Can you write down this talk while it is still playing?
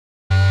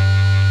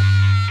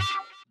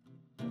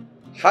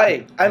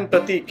Hi, I'm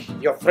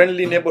Prateek, your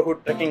friendly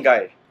neighborhood trekking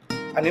guy.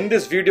 And in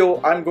this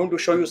video, I'm going to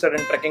show you certain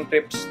trekking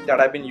tips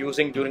that I've been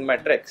using during my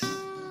treks.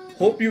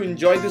 Hope you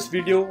enjoy this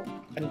video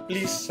and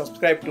please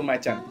subscribe to my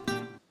channel.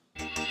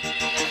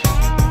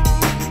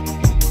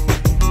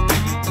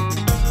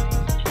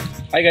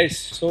 Hi guys,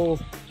 so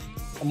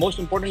the most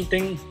important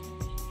thing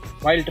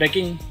while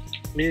trekking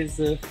is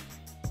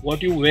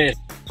what you wear.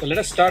 So let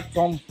us start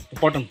from the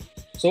bottom.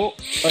 So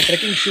a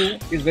trekking shoe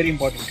is very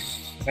important,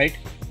 right?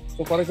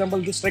 So for example,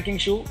 this trekking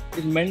shoe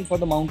is meant for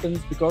the mountains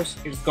because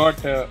it's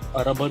got a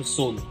rubber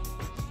sole,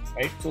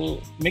 right?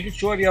 So make it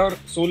sure your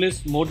sole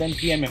is more than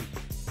 3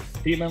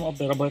 mm of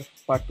the rubber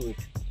part to it.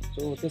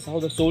 So this is how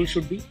the sole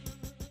should be.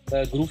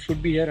 The groove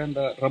should be here and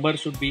the rubber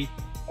should be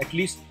at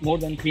least more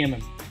than 3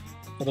 mm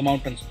for the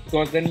mountains,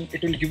 because then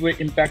it will give you an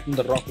impact on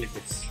the rock like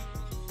this.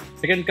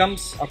 Second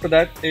comes after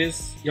that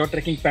is your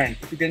trekking pant.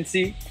 If you can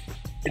see,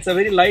 it's a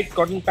very light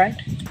cotton pant,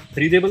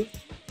 breathable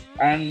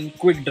and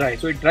quick dry.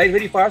 So it dries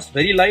very fast,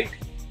 very light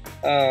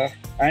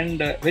and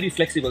very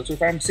flexible. So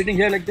if I'm sitting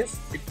here like this,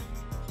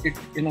 it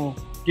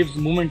gives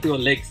movement to your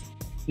legs.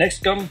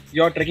 Next come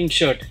your trekking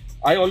shirt.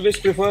 I always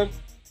prefer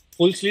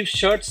full sleeve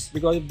shirts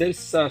because if there is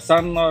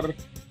sun or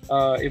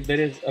if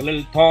there is a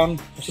little thorn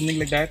or something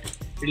like that,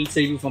 it will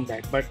save you from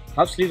that. But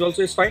half sleeves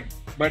also is fine,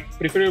 but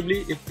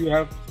preferably if you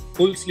have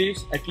full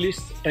sleeves, at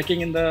least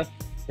trekking in the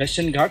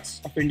Western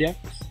Ghats of India,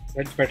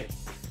 that's better.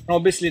 Now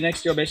obviously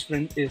next your best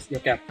friend is your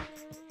cap,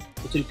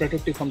 which will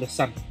protect you from the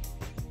sun.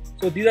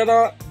 So these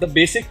are the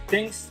basic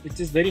things which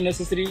is very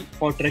necessary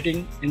for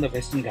trekking in the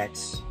Western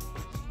Ghats.